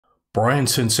Brian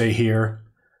Sensei here.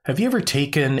 Have you ever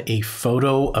taken a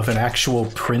photo of an actual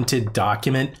printed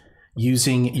document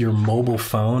using your mobile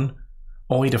phone,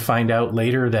 only to find out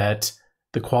later that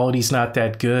the quality's not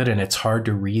that good and it's hard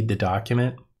to read the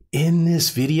document? In this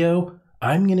video,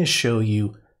 I'm going to show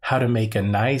you how to make a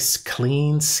nice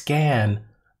clean scan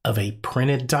of a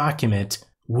printed document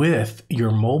with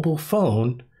your mobile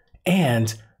phone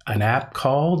and an app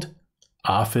called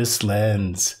Office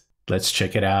Lens. Let's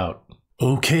check it out.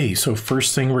 Okay, so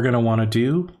first thing we're going to want to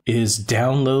do is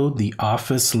download the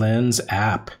Office Lens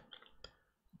app.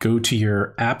 Go to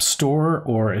your app store,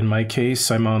 or in my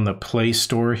case, I'm on the Play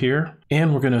Store here,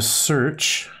 and we're going to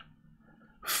search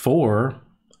for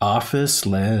Office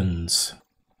Lens.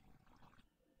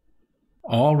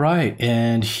 All right,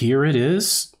 and here it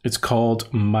is. It's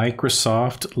called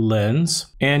Microsoft Lens.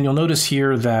 And you'll notice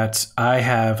here that I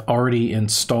have already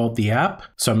installed the app.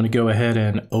 So I'm going to go ahead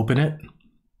and open it.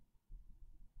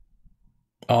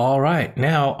 All right,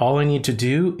 now all I need to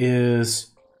do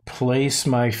is place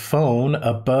my phone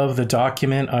above the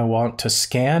document I want to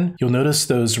scan. You'll notice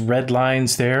those red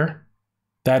lines there.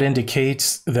 That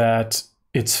indicates that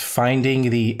it's finding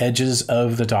the edges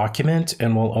of the document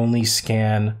and will only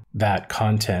scan that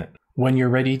content. When you're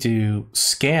ready to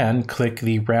scan, click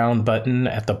the round button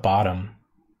at the bottom.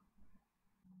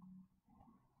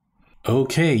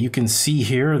 Okay, you can see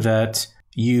here that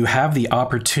you have the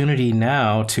opportunity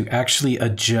now to actually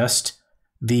adjust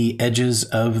the edges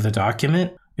of the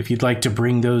document. If you'd like to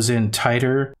bring those in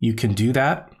tighter, you can do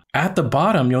that. At the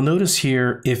bottom, you'll notice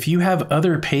here, if you have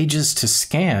other pages to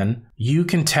scan, you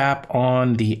can tap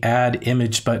on the Add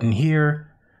Image button here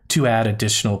to add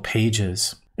additional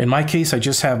pages. In my case, I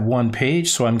just have one page,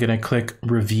 so I'm going to click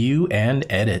Review and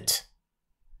Edit.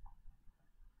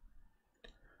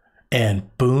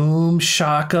 And boom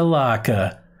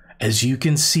shakalaka. As you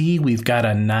can see, we've got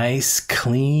a nice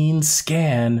clean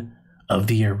scan of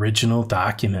the original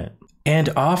document. And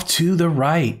off to the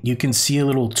right, you can see a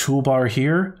little toolbar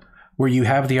here where you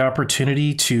have the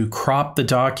opportunity to crop the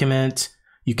document.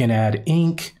 You can add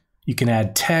ink, you can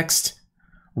add text,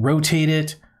 rotate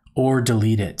it, or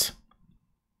delete it.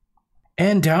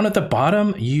 And down at the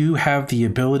bottom, you have the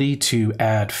ability to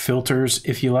add filters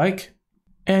if you like.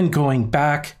 And going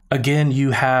back, again,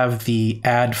 you have the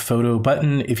Add Photo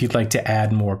button if you'd like to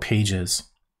add more pages.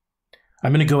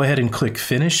 I'm going to go ahead and click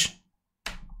Finish.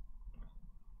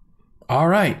 All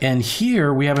right, and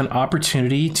here we have an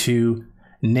opportunity to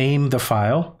name the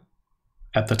file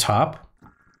at the top.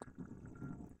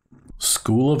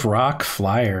 School of Rock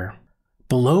Flyer.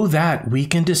 Below that, we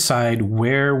can decide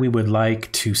where we would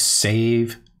like to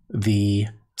save the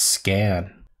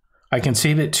scan. I can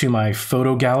save it to my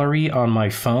photo gallery on my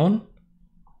phone,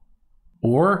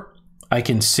 or I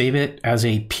can save it as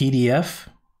a PDF,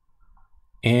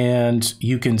 and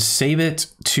you can save it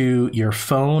to your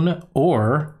phone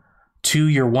or to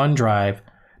your OneDrive.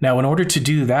 Now, in order to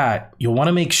do that, you'll want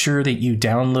to make sure that you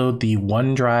download the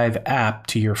OneDrive app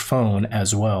to your phone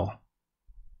as well.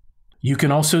 You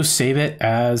can also save it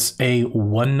as a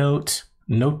OneNote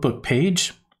notebook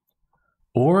page,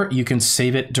 or you can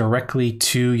save it directly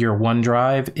to your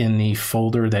OneDrive in the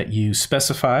folder that you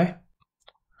specify.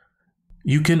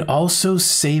 You can also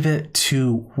save it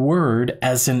to Word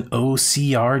as an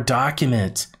OCR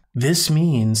document. This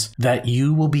means that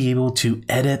you will be able to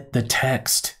edit the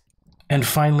text. And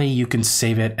finally, you can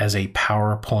save it as a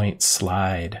PowerPoint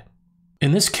slide.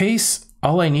 In this case,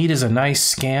 all I need is a nice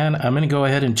scan. I'm going to go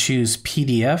ahead and choose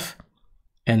PDF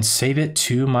and save it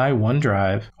to my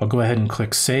OneDrive. I'll go ahead and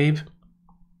click Save.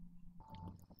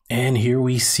 And here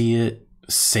we see it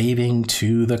saving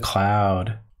to the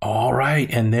cloud. All right,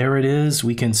 and there it is.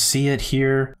 We can see it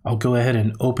here. I'll go ahead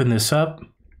and open this up.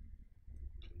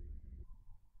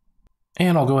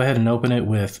 And I'll go ahead and open it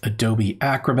with Adobe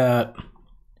Acrobat.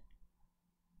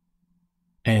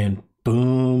 And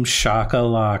boom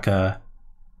shakalaka.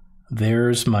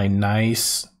 There's my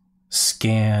nice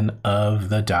scan of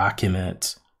the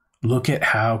document. Look at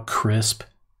how crisp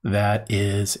that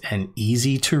is and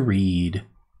easy to read.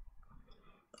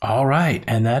 All right,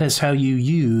 and that is how you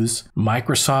use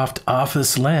Microsoft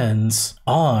Office Lens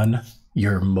on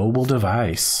your mobile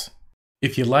device.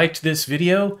 If you liked this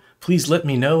video, please let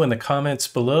me know in the comments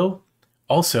below.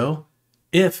 Also,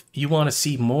 if you want to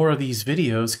see more of these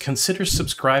videos, consider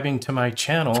subscribing to my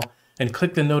channel and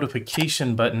click the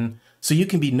notification button so you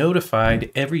can be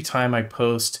notified every time I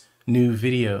post new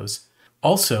videos.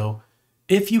 Also,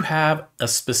 if you have a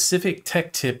specific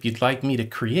tech tip you'd like me to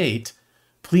create,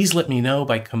 please let me know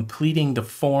by completing the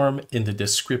form in the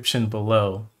description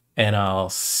below. And I'll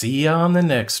see you on the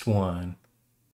next one.